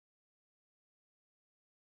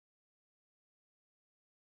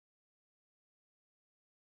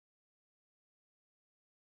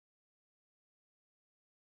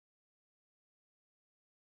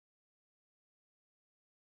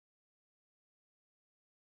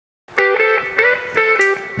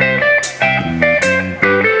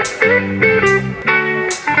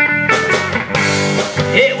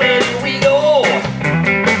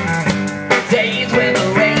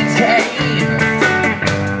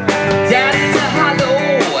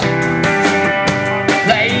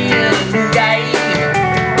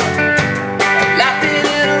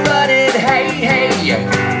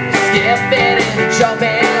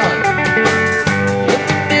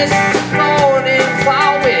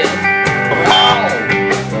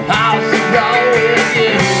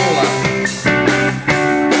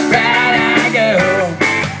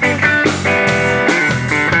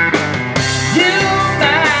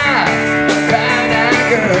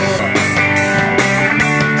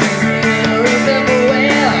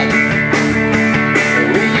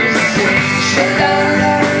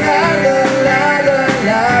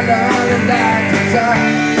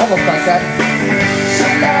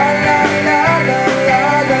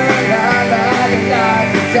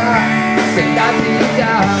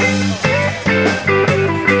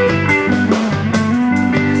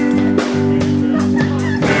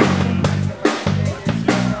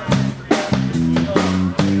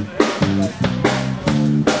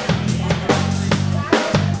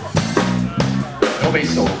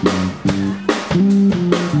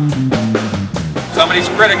he's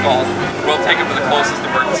critical, we'll take him to the closest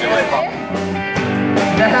emergency room.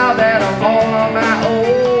 Now that I'm all on my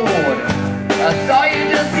own, I saw you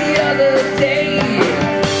just the other day.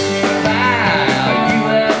 Wow, you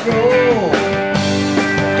have grown.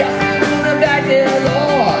 Just moving back there,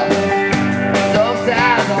 Lord.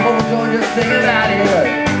 Sometimes I hope you'll just think about it.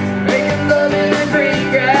 Making love in the green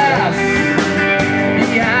grass.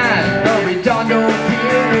 Behind no redondo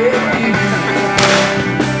pyramid.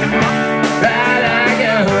 Right, I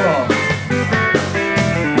go.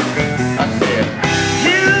 I said,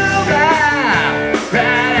 you right,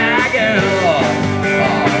 I go.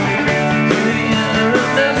 Do you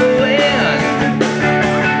remember when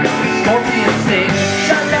Scorpion sings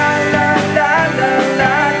la la la la la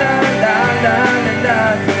la la la la la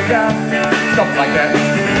la, something like that.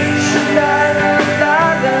 La la la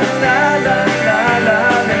la la la la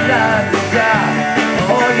la la la.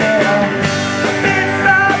 Oh yeah.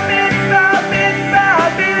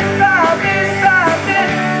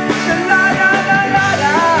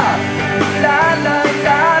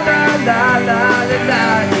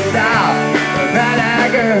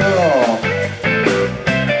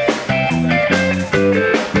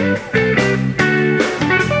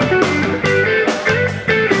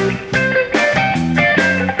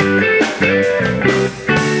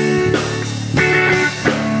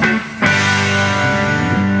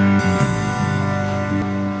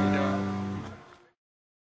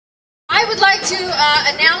 I would like to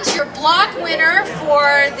announce your block winner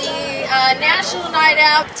for the National Night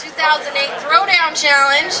Out 2008 Throwdown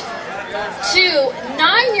Challenge to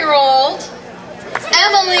 9-year-old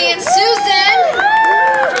Emily and Susan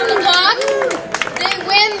from the block. They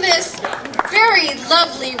win this very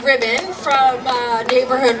lovely ribbon from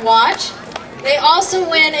Neighborhood Watch. They also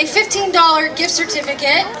win a $15 gift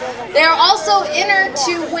certificate. They are also entered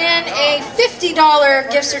to win a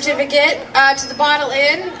 $50 gift certificate to the Bottle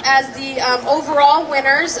Inn as the overall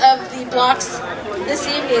winners of the blocks this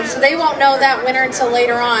evening. So they won't know that winner until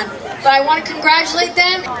later on. But I want to congratulate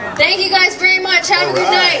them. Thank you guys very much. Have a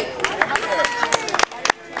good night.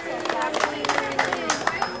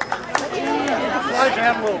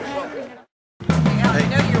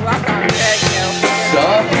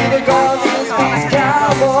 Some people call these guys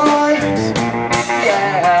cowboys,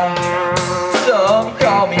 yeah. Some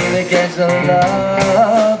call me the gangster of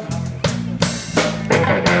love.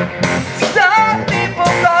 Some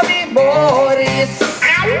people call me Mortis,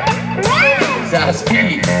 as I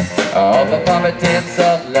speak of the providence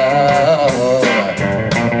of love.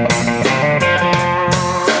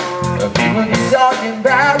 People keep talking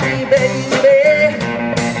about me, baby,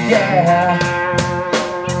 yeah.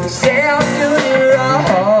 Say I'm doing it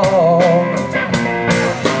wrong.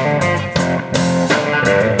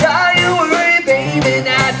 Don't you worry, baby,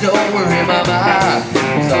 now don't worry, mama.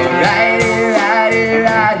 It's alright, right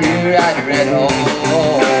at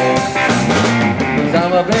home. 'Cause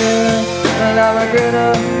I'm a player, and I'm a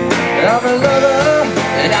grinner, and I'm a lover,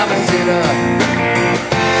 and I'm a sinner.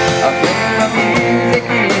 I play my music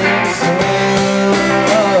in the sun.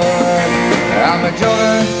 I'm a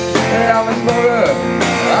joker, and I'm a smoker.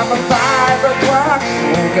 I'm a 5 o'clock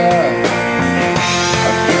smoker.